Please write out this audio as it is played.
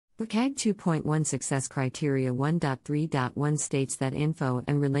WCAG 2.1 Success Criteria 1.3.1 states that info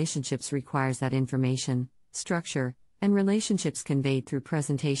and relationships requires that information, structure, and relationships conveyed through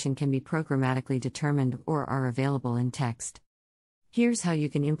presentation can be programmatically determined or are available in text. Here's how you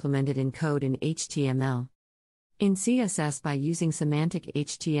can implement it in code in HTML. In CSS, by using semantic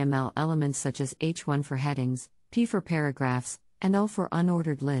HTML elements such as H1 for headings, P for paragraphs, and O for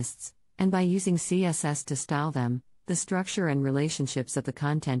unordered lists, and by using CSS to style them, the structure and relationships of the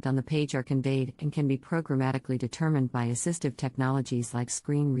content on the page are conveyed and can be programmatically determined by assistive technologies like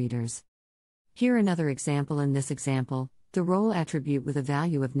screen readers. Here another example. In this example, the role attribute with a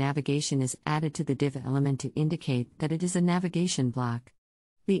value of navigation is added to the div element to indicate that it is a navigation block.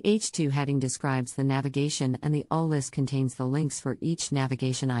 The H2 heading describes the navigation and the O list contains the links for each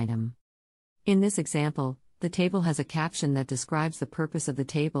navigation item. In this example, the table has a caption that describes the purpose of the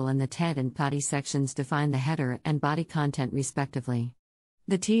table, and the TED and body sections define the header and body content respectively.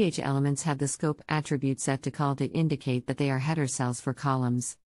 The TH elements have the scope attribute set to call to indicate that they are header cells for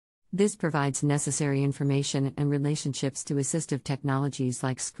columns. This provides necessary information and relationships to assistive technologies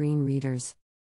like screen readers.